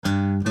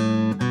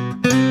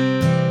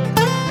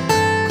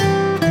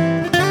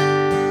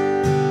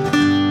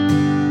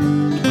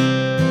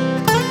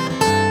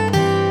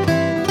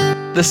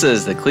This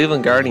is the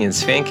Cleveland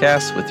Guardians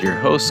Fancast with your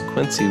host,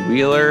 Quincy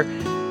Wheeler,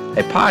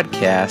 a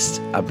podcast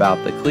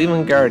about the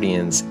Cleveland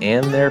Guardians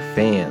and their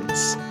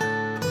fans.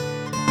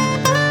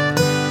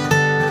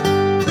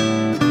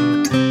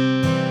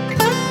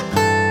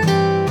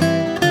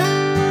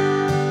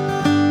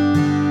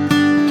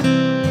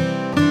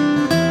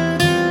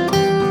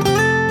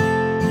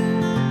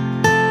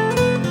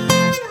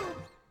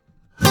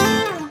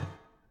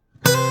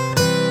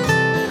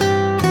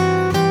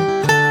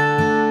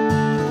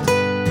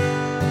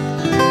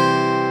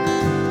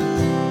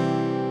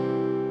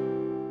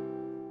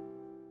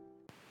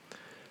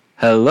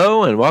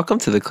 Hello and welcome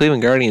to the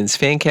Cleveland Guardians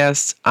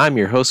Fancast. I'm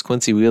your host,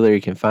 Quincy Wheeler.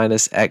 You can find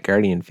us at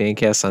Guardian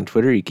Fancast on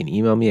Twitter. You can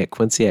email me at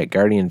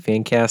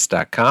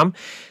quincy@guardianfancast.com.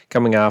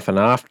 Coming off an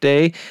off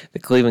day, the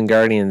Cleveland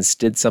Guardians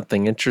did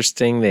something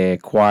interesting. They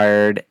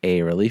acquired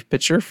a relief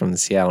pitcher from the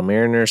Seattle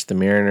Mariners. The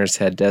Mariners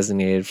had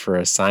designated for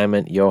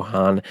assignment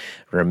Yohan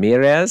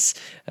Ramirez.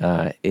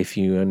 If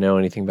you know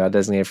anything about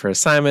designated for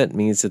assignment, it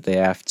means that they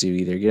have to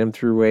either get him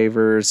through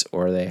waivers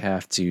or they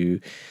have to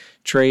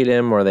trade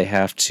him or they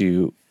have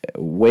to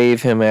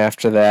waive him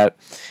after that.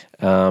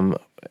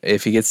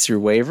 If he gets through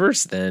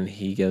waivers, then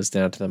he goes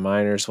down to the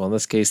minors. Well, in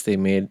this case, they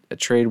made a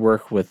trade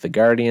work with the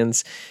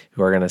Guardians,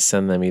 who are going to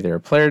send them either a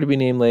player to be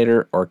named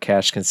later or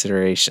cash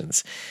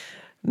considerations.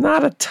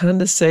 Not a ton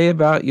to say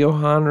about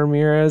Yohan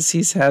Ramirez.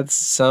 He's had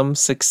some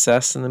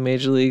success in the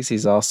major leagues.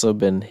 He's also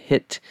been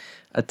hit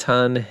a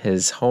ton.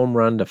 His home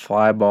run to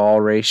fly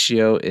ball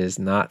ratio is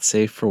not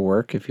safe for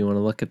work, if you want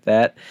to look at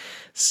that.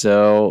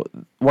 So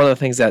one of the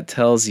things that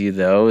tells you,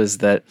 though, is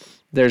that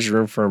there's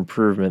room for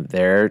improvement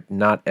there.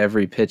 Not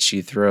every pitch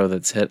you throw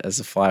that's hit as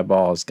a fly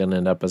ball is going to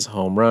end up as a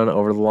home run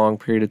over the long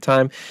period of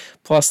time.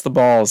 Plus, the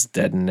ball is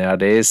deadened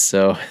nowadays,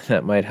 so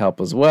that might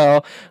help as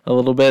well a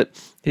little bit.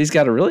 He's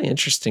got a really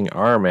interesting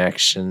arm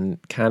action,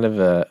 kind of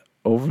a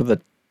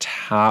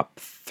over-the-top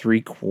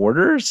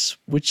 3/4,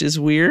 which is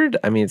weird.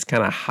 I mean, it's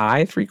kind of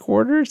high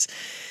 3/4.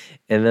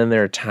 And then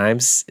there are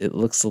times it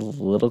looks a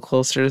little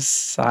closer to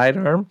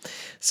sidearm.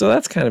 So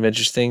that's kind of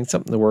interesting,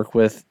 something to work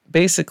with.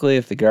 Basically,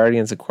 if the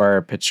Guardians acquire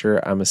a pitcher,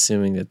 I'm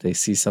assuming that they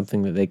see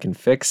something that they can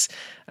fix.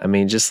 I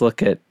mean, just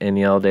look at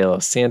Aniel De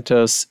Los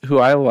Santos, who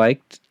I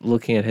liked.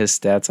 Looking at his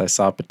stats, I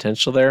saw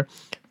potential there.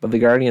 But the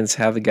Guardians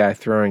have the guy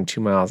throwing 2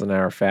 miles an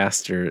hour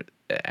faster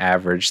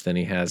average than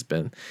he has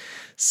been.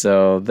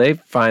 So they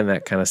find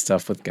that kind of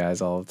stuff with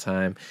guys all the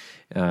time.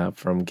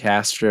 From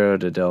Castro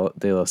to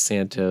De Los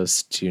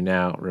Santos to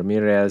now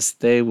Ramirez,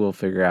 they will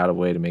figure out a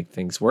way to make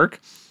things work.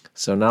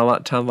 So not a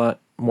lot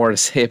more to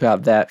say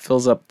about that.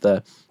 Fills up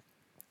the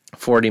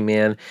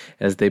 40-man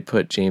as they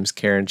put James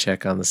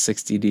Karinchak on the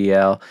 60-day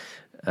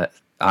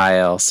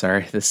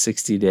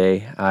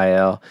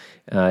IL.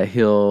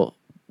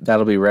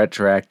 That'll be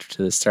retroactive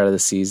to the start of the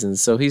season,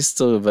 so he's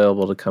still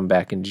available to come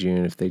back in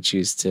June if they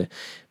choose to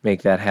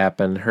make that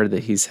happen. Heard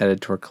that he's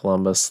headed toward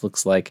Columbus.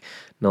 Looks like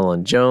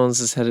Nolan Jones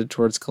is headed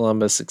towards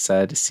Columbus.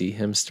 Excited to see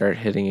him start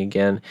hitting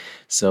again.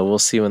 So we'll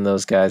see when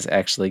those guys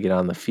actually get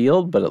on the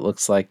field, but it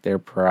looks like they're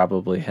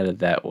probably headed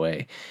that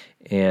way.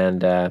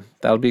 And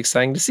that'll be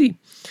exciting to see.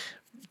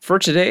 For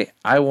today,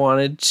 I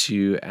wanted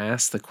to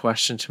ask the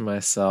question to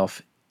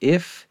myself,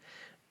 if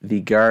the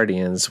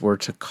Guardians were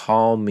to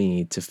call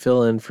me to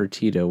fill in for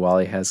Tito while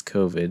he has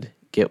COVID,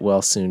 get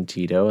well soon,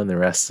 Tito, and the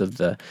rest of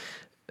the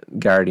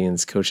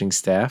Guardians coaching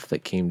staff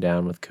that came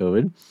down with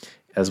COVID,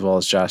 as well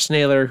as Josh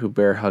Naylor, who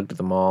bear hugged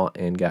them all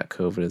and got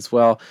COVID as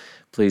well.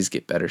 Please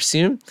get better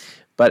soon.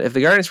 But if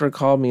the Guardians were to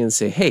call me and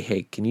say,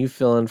 hey, can you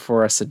fill in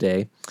for us a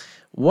day?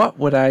 What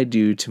would I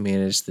do to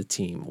manage the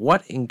team?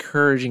 What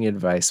encouraging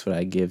advice would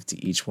I give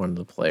to each one of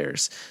the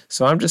players?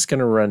 So I'm just going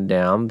to run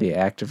down the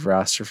active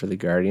roster for the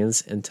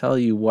Guardians and tell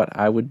you what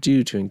I would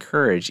do to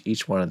encourage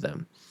each one of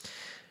them.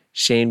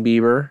 Shane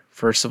Bieber,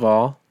 first of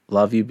all,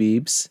 love you,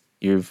 Biebs.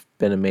 You've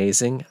been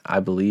amazing. I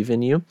believe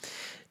in you.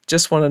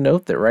 Just want to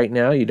note that right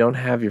now you don't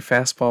have your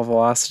fastball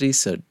velocity,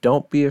 so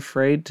don't be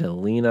afraid to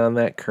lean on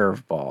that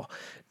curveball.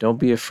 Don't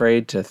be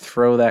afraid to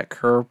throw that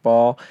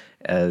curveball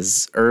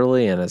as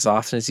early and as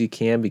often as you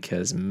can,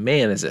 because,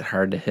 man, is it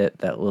hard to hit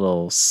that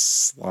little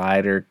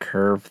slider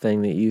curve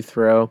thing that you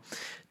throw.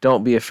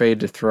 Don't be afraid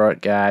to throw it,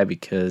 guy,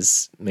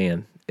 because,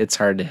 man, it's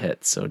hard to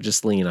hit, so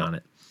just lean on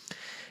it.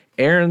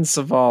 Aaron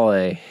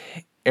Savale.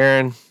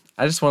 Aaron,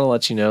 I just want to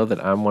let you know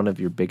that I'm one of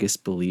your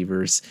biggest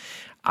believers.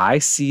 I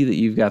see that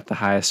you've got the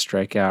highest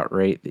strikeout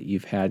rate that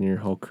you've had in your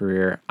whole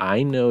career.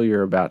 I know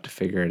you're about to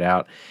figure it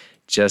out.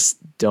 Just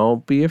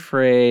don't be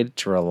afraid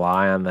to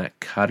rely on that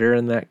cutter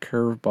and that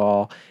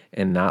curveball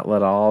and not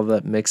let all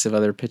the mix of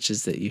other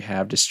pitches that you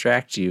have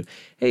distract you.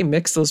 Hey,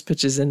 mix those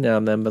pitches in now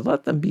and then, but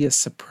let them be a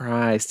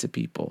surprise to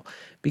people.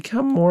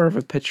 Become more of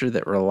a pitcher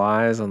that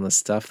relies on the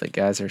stuff that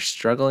guys are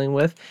struggling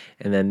with,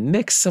 and then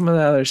mix some of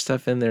the other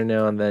stuff in there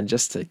now and then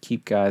just to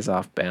keep guys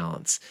off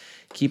balance.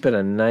 Keep it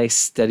a nice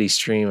steady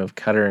stream of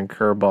cutter and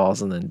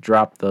curveballs, and then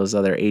drop those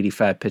other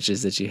 85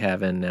 pitches that you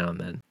have in now and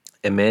then.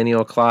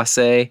 Emmanuel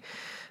Clase,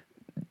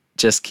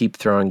 just keep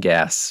throwing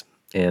gas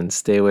and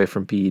stay away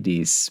from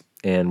PEDs,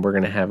 and we're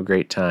going to have a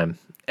great time.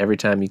 every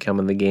time you come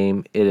in the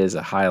game, it is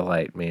a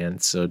highlight, man.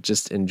 So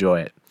just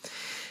enjoy it.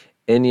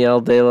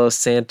 Eniel De Los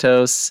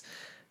Santos,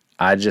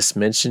 I just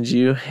mentioned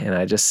you, and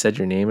I just said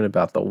your name in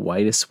about the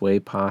whitest way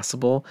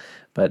possible.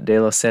 But De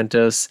Los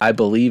Santos, I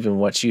believe in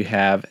what you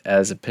have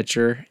as a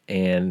pitcher,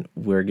 and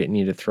we're getting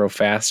you to throw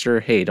faster.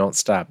 Hey, don't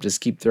stop.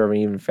 Just keep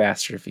throwing even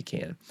faster if you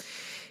can.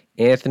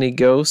 Anthony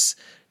Gose,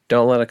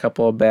 don't let a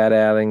couple of bad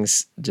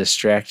outings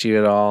distract you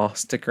at all.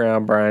 Stick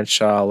around Brian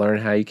Shaw. Learn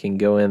how you can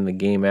go in the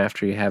game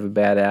after you have a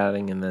bad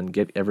outing and then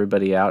get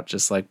everybody out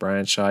just like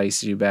Brian Shaw used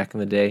to do back in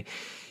the day.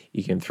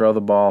 You can throw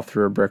the ball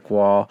through a brick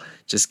wall.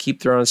 Just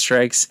keep throwing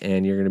strikes,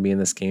 and you're going to be in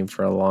this game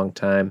for a long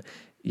time.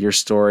 Your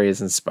story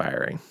is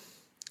inspiring.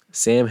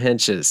 Sam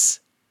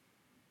Hinches,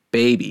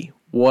 baby,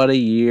 what a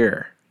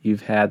year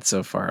you've had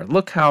so far.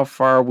 Look how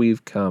far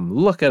we've come.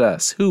 Look at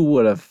us. Who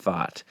would have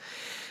thought?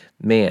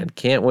 Man,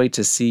 can't wait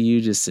to see you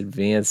just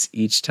advance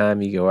each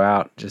time you go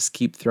out. Just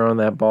keep throwing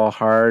that ball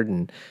hard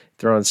and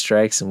throwing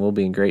strikes, and we'll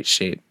be in great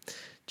shape.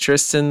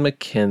 Tristan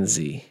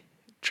McKenzie.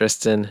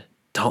 Tristan,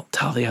 don't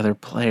tell the other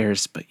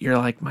players, but you're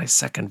like my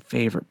second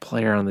favorite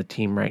player on the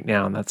team right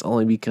now, and that's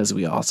only because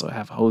we also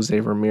have Jose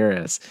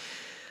Ramirez.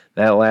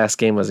 That last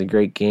game was a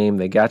great game.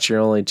 They got your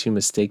only 2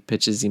 mistake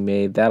pitches you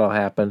made. That'll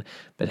happen,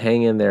 but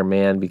hang in there,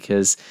 man,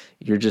 because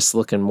you're just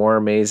looking more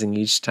amazing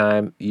each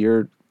time.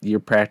 You're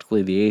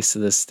practically the ace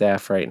of this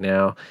staff right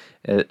now,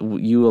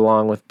 you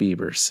along with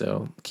Bieber,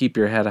 so keep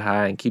your head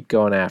high and keep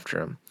going after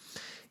him.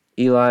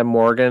 Eli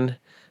Morgan,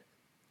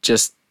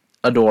 just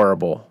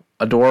adorable,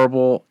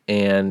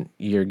 and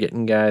you're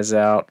getting guys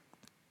out.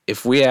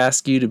 If we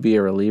ask you to be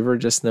a reliever,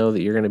 just know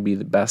that you're going to be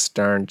the best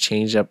darn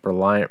change-up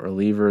reliant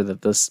reliever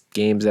that this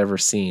game's ever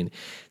seen.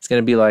 It's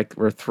going to be like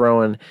we're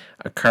throwing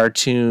a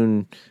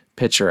cartoon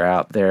pitcher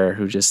out there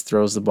who just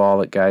throws the ball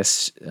that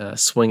guys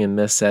swing and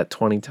miss at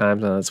 20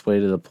 times on its way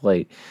to the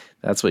plate.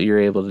 That's what you're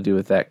able to do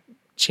with that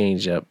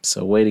change-up,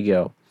 so way to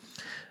go.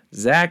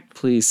 Zach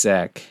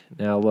Plesac.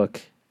 Now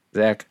look,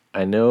 Zach,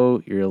 I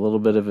know you're a little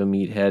bit of a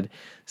meathead,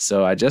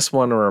 so I just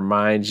want to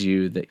remind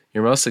you that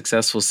your most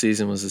successful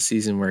season was a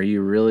season where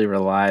you really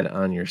relied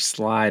on your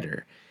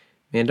slider.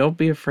 Man, don't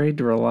be afraid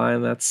to rely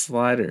on that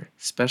slider,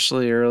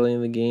 especially early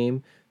in the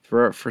game.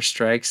 Throw it for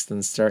strikes,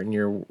 then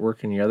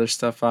working your other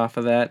stuff off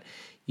of that.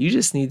 You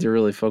just need to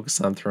really focus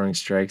on throwing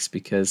strikes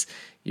because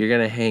you're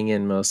going to hang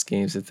in most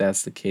games if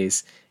that's the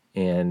case,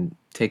 and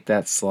take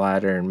that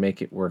slider and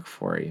make it work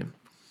for you.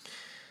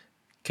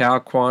 Cal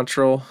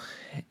Quantrill,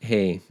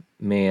 hey,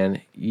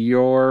 man,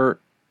 your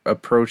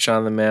approach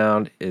on the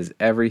mound is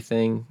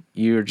everything.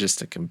 You're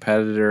just a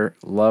competitor.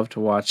 Love to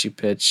watch you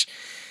pitch.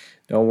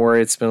 Don't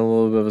worry, it's been a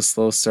little bit of a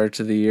slow start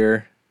to the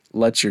year.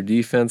 Let your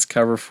defense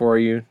cover for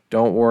you.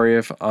 Don't worry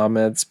if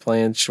Ahmed's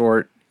playing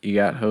short. You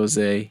got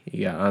Jose.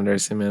 You got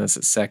Andres Jimenez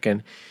at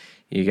second.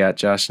 You got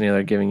Josh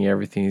Naylor giving you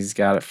everything he's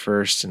got at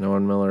first, and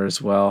Owen Miller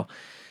as well.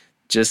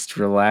 Just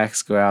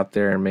relax, go out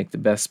there and make the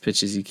best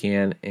pitches you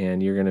can,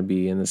 and you're going to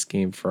be in this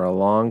game for a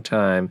long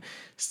time,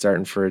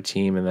 starting for a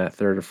team in that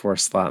 3rd or 4th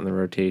slot in the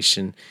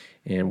rotation,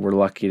 and we're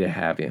lucky to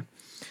have you.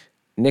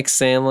 Nick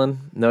Sandlin,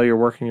 know you're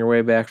working your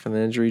way back from the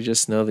injury.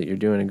 Just know that you're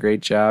doing a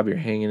great job. You're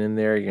hanging in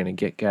there. You're going to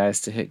get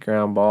guys to hit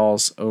ground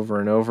balls over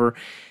and over.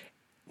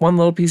 One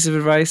little piece of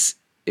advice,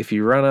 if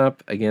you run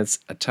up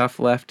against a tough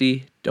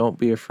lefty, don't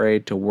be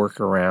afraid to work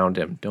around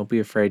him. Don't be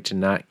afraid to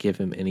not give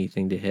him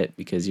anything to hit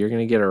because you're going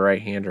to get a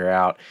right-hander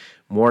out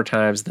more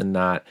times than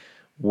not,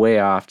 way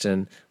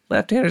often.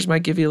 Left-handers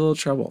might give you a little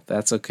trouble.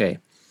 That's okay.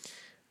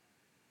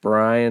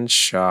 Brian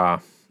Shaw.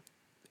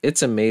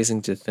 It's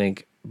amazing to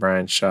think,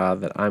 Brian Shaw,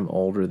 that I'm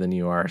older than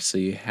you are, so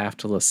you have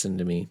to listen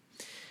to me.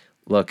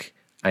 Look,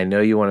 I know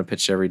you want to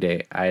pitch every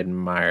day. I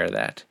admire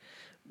that.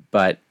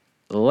 But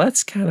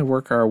let's kind of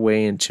work our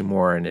way into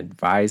more an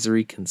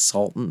advisory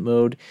consultant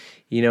mode.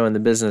 You know, in the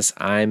business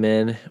I'm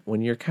in,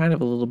 when you're kind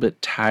of a little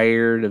bit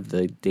tired of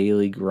the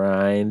daily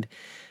grind,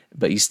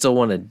 but you still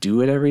want to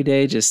do it every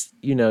day, just,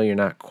 you know, you're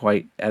not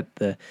quite at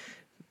the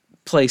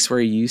place where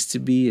you used to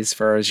be as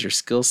far as your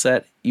skill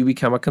set, you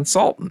become a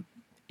consultant.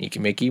 You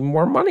can make even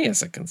more money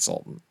as a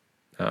consultant.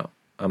 Now,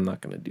 I'm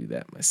not going to do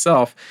that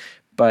myself,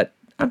 but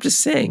I'm just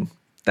saying,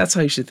 that's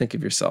how you should think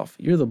of yourself.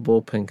 You're the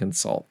bullpen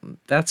consultant.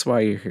 That's why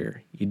you're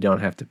here. You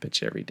don't have to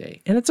pitch every day,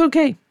 and it's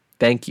okay.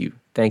 Thank you.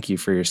 Thank you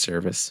for your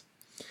service.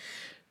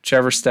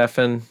 Trevor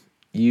Stephan,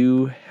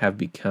 you have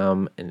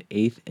become an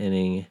 8th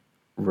inning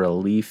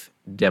relief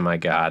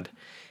demigod,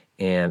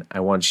 and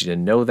I want you to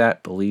know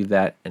that, believe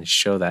that, and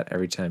show that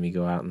every time you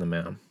go out on the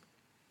mound.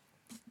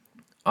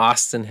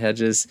 Austin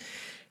Hedges,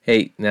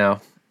 hey,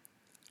 now,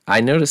 I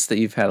noticed that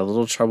you've had a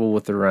little trouble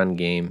with the run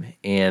game,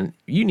 and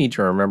you need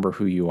to remember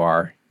who you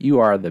are. You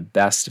are the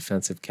best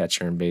defensive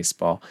catcher in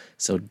baseball,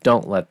 so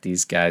don't let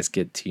these guys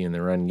get to you in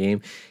the run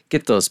game.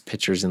 Get those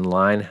pitchers in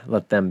line.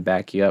 Let them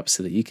back you up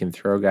so that you can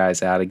throw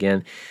guys out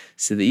again,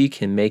 so that you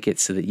can make it,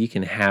 so that you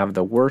can have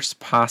the worst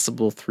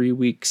possible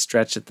 3-week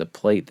stretch at the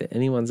plate that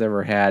anyone's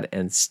ever had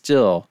and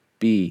still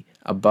be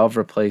above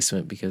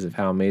replacement because of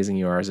how amazing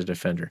you are as a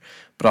defender.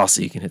 But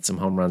also you can hit some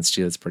home runs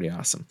too. That's pretty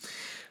awesome.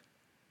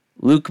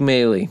 Luke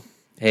Maley,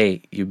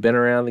 Hey, you've been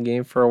around the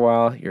game for a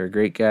while. You're a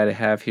great guy to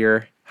have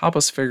here. Help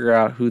us figure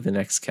out who the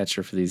next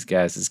catcher for these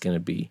guys is going to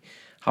be.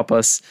 Help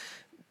us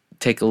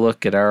take a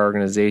look at our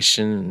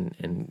organization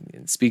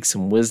and speak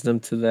some wisdom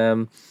to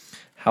them.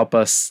 Help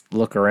us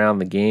look around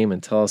the game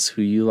and tell us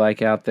who you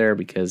like out there,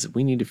 because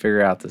we need to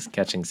figure out this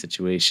catching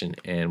situation,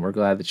 and we're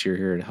glad that you're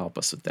here to help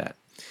us with that.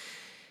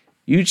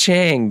 Yu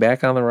Chang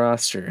back on the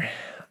roster.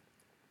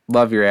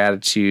 Love your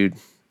attitude.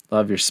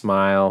 Love your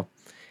smile.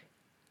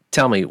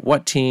 Tell me,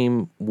 what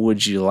team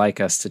would you like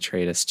us to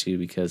trade us to?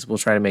 Because we'll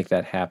try to make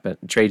that happen.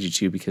 Trade you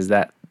to, because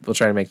we'll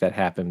try to make that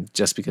happen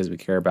just because we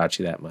care about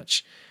you that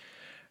much.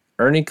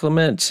 Ernie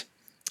Clement.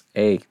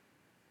 Hey,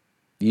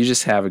 you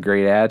just have a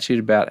great attitude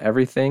about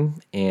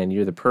everything, and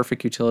you're the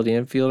perfect utility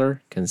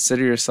infielder.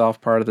 Consider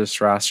yourself part of this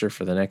roster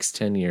for the next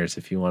 10 years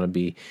if you want to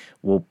be.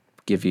 We'll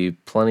give you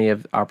plenty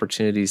of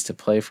opportunities to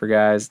play for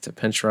guys, to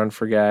pinch run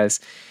for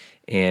guys,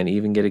 and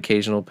even get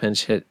occasional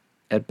pinch hit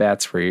at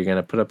bats where you're going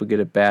to put up a good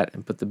at bat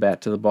and put the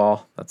bat to the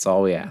ball. That's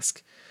all we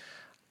ask.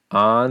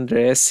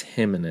 Andres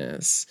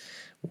Jimenez.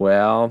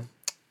 Well,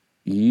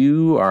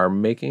 you are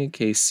making a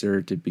case,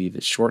 sir, to be the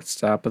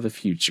shortstop of the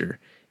future,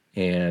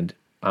 and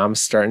I'm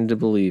starting to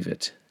believe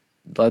it.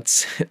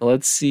 Let's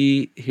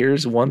see.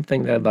 Here's one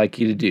thing that I'd like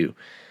you to do.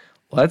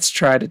 Let's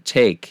try to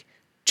take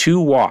 2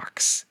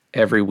 walks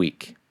every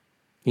week.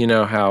 You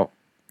know how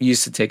you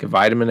used to take a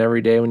vitamin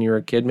every day when you were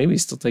a kid? Maybe you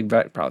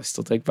probably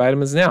still take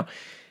vitamins now.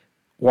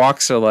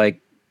 Walks are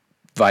like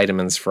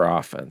vitamins for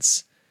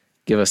offense.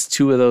 Give us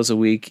 2 of those a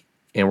week,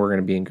 and we're going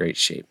to be in great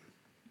shape.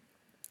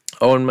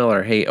 Owen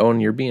Miller. Hey,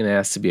 Owen, you're being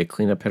asked to be a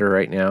cleanup hitter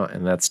right now,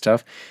 and that's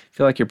tough. I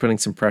feel like you're putting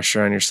some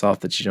pressure on yourself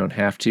that you don't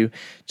have to.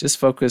 Just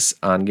focus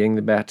on getting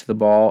the bat to the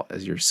ball,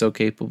 as you're so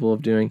capable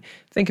of doing.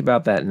 Think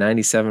about that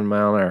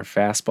 97-mile-an-hour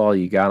fastball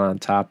you got on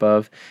top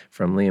of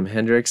from Liam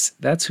Hendricks.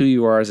 That's who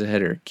you are as a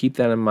hitter. Keep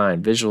that in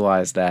mind.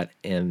 Visualize that,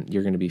 and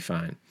you're going to be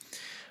fine.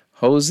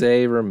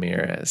 Jose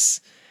Ramirez.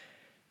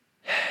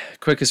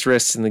 Quickest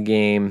wrists in the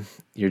game.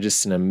 You're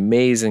just an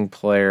amazing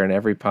player in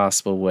every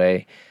possible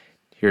way.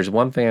 Here's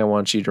one thing I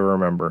want you to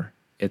remember.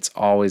 It's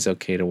always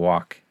okay to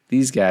walk.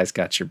 These guys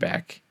got your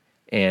back.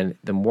 And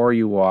the more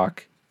you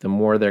walk, the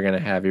more they're going to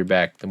have your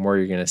back, the more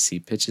you're going to see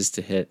pitches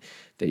to hit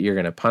that you're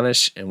going to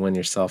punish and win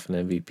yourself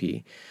an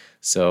MVP.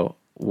 So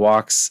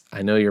walks,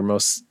 I know your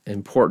most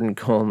important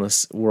goal in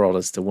this world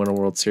is to win a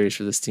World Series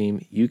for this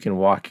team. You can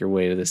walk your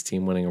way to this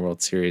team winning a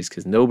World Series,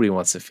 because nobody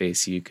wants to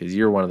face you, because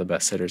you're one of the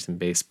best hitters in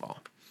baseball.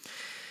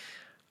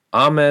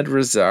 Ahmed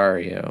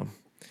Rosario.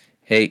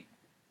 Hey,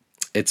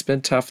 it's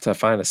been tough to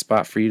find a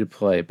spot for you to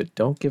play, but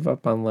don't give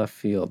up on left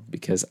field,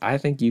 because I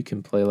think you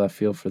can play left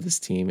field for this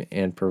team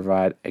and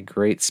provide a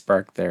great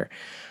spark there.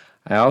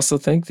 I also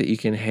think that you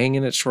can hang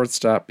in at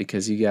shortstop,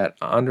 because you got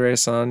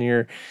Andres on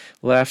your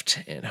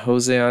left and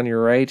Jose on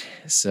your right,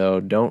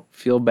 so don't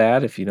feel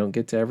bad if you don't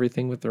get to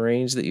everything with the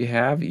range that you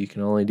have. You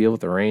can only deal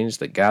with the range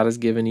that God has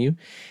given you.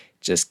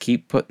 Just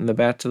keep putting the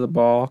bat to the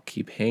ball,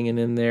 keep hanging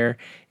in there,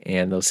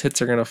 and those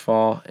hits are going to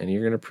fall, and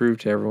you're going to prove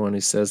to everyone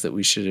who says that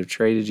we should have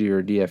traded you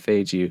or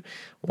DFA'd you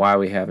why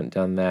we haven't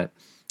done that.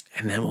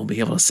 And then we'll be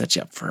able to set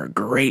you up for a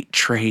great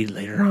trade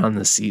later on in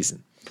the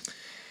season.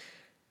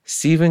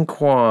 Stephen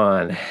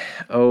Kwan.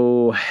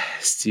 Oh,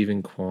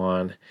 Stephen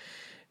Kwan.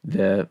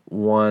 The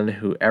one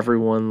who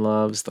everyone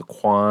loves, the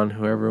Kwan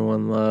who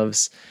everyone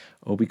loves.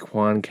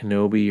 Obi-Wan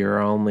Kenobi, your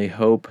only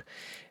hope.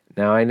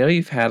 Now, I know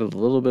you've had a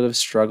little bit of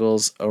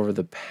struggles over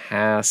the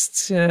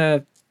past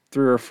 3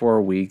 or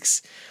 4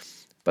 weeks,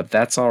 but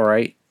that's all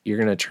right. You're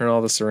going to turn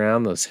all this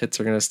around. Those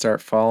hits are going to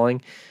start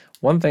falling.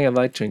 One thing I'd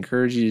like to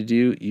encourage you to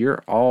do,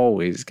 you're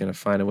always going to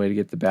find a way to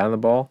get the bat on the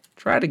ball.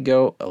 Try to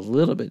go a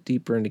little bit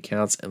deeper into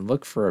counts and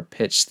look for a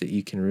pitch that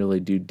you can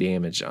really do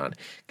damage on,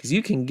 because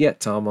you can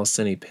get to almost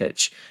any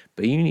pitch,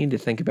 but you need to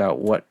think about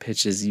what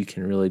pitches you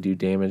can really do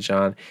damage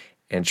on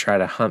and try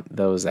to hunt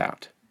those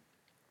out.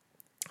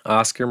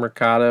 Oscar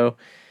Mercado,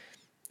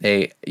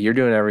 hey, you're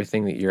doing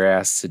everything that you're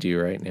asked to do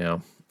right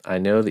now. I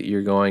know that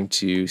you're going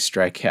to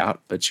strike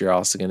out, but you're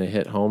also going to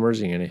hit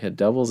homers, and you're going to hit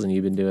doubles, and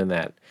you've been doing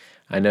that.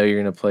 I know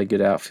you're going to play good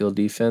outfield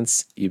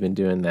defense. You've been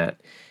doing that.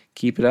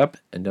 Keep it up,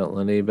 and don't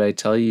let anybody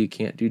tell you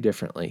can't do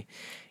differently.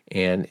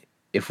 And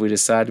if we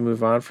decide to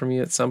move on from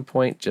you at some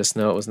point, just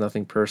know it was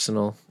nothing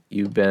personal.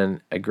 You've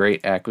been a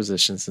great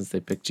acquisition since they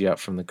picked you up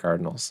from the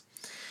Cardinals.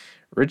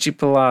 Richie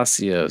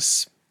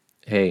Palacios,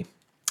 hey,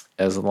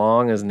 as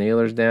long as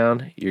Naylor's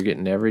down, you're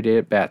getting every day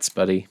at bats,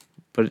 buddy.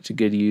 Put it to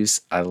good use.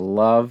 I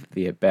love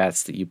the at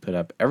bats that you put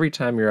up. Every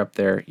time you're up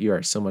there, you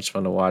are so much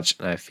fun to watch,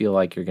 and I feel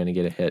like you're going to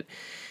get a hit.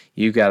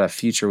 You got a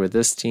future with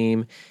this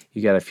team.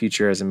 You got a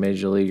future as a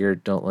major leaguer.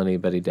 Don't let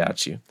anybody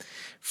doubt you.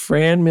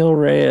 Fran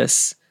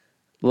Reyes,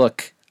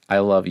 look, I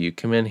love you.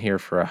 Come in here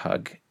for a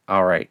hug.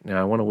 All right,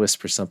 now I want to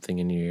whisper something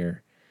in your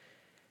ear.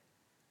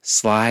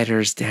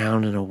 Sliders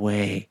down and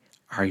away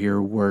are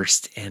your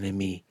worst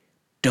enemy.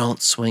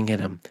 Don't swing at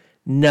them.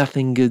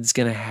 Nothing good's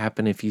going to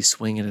happen if you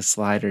swing at a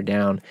slider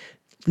down.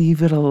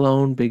 Leave it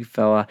alone, big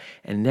fella.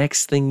 And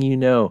next thing you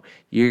know,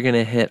 you're going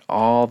to hit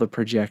all the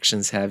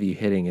projections have you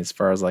hitting as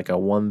far as like a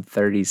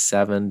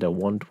 137 to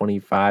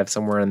 125,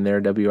 somewhere in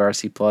there,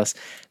 WRC plus.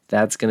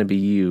 That's going to be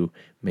you,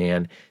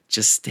 man.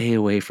 Just stay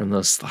away from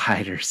those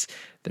sliders.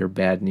 They're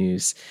bad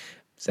news.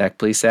 Zach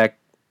Plesac,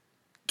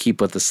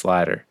 keep with the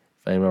slider.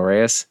 Flammo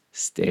Reyes,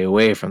 stay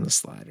away from the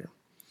slider.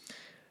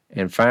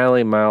 And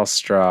finally, Miles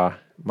Straw.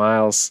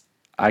 Miles,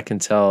 I can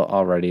tell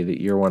already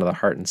that you're one of the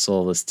heart and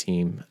soul of this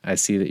team. I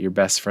see that you're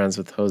best friends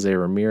with Jose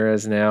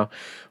Ramirez now,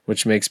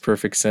 which makes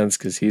perfect sense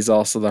because he's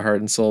also the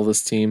heart and soul of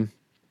this team.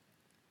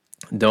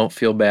 Don't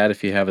feel bad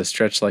if you have a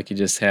stretch like you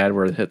just had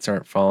where the hits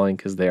aren't falling,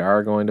 because they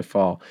are going to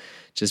fall.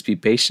 Just be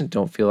patient.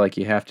 Don't feel like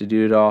you have to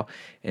do it all.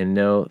 And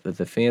know that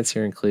the fans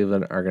here in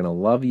Cleveland are going to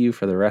love you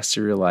for the rest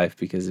of your life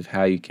because of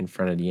how you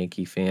confronted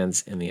Yankee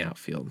fans in the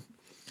outfield.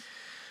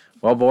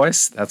 Well,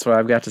 boys, that's what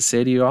I've got to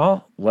say to you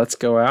all. Let's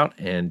go out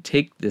and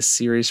take this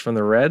series from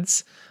the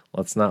Reds.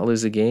 Let's not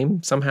lose a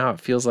game. Somehow it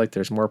feels like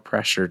there's more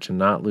pressure to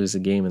not lose a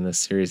game in this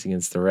series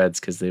against the Reds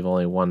because they've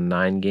only won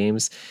 9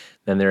 games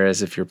than there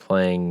is if you're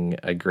playing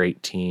a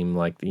great team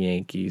like the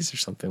Yankees or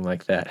something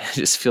like that. It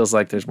just feels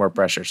like there's more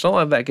pressure. So don't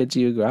let that get to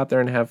you. Go out there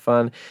and have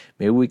fun.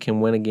 Maybe we can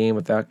win a game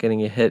without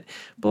getting a hit,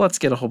 but let's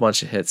get a whole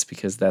bunch of hits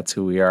because that's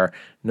who we are.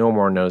 No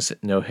more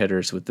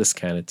no-hitters with this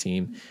kind of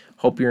team.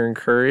 Hope you're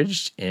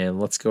encouraged, and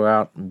let's go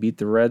out and beat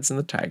the Reds and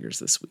the Tigers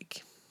this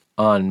week.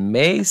 On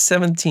May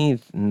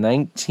 17th,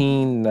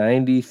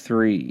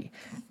 1993,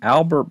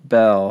 Albert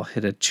Bell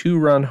hit a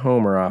 2-run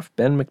homer off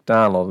Ben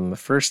McDonald in the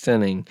first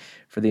inning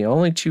for the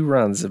only 2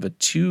 runs of a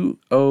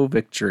 2-0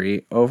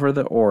 victory over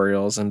the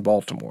Orioles in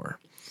Baltimore.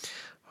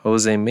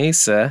 Jose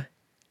Mesa,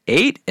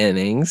 8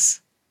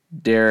 innings,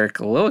 Derek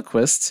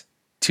Lilliquist,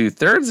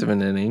 2/3 of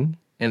an inning,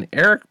 and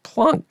Eric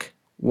Plunk,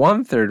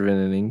 1/3 of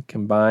an inning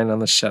combined on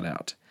the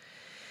shutout.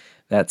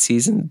 That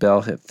season,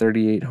 Bell hit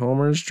 38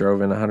 homers,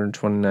 drove in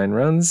 129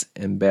 runs,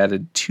 and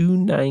batted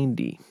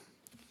 .290.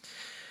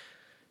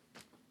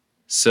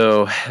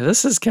 So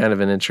this is kind of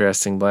an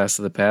interesting blast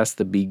of the past,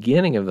 the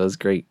beginning of those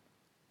great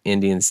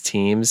Indians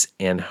teams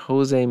and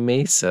Jose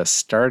Mesa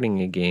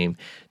starting a game.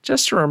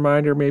 Just a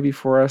reminder maybe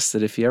for us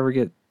that if you ever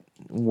get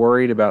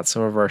worried about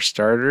some of our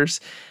starters,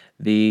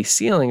 the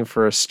ceiling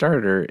for a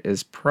starter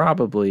is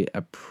probably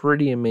a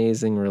pretty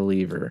amazing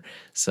reliever.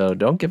 So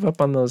don't give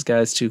up on those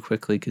guys too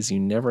quickly because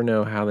you never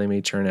know how they may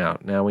turn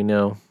out. Now we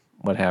know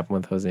what happened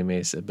with Jose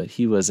Mesa, but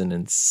he was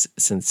an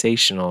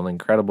sensational and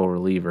incredible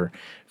reliever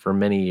for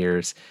many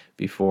years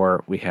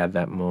before we had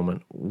that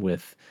moment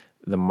with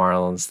the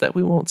Marlins that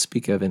we won't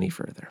speak of any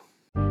further.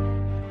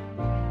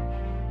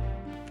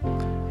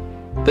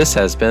 This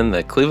has been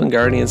the Cleveland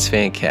Guardians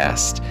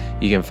Fancast.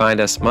 You can find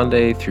us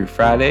Monday through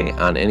Friday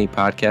on any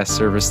podcast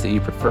service that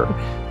you prefer.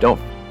 Don't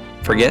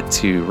forget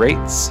to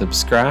rate,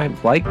 subscribe,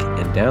 like,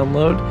 and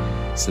download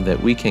so that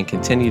we can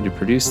continue to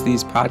produce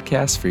these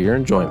podcasts for your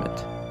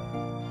enjoyment.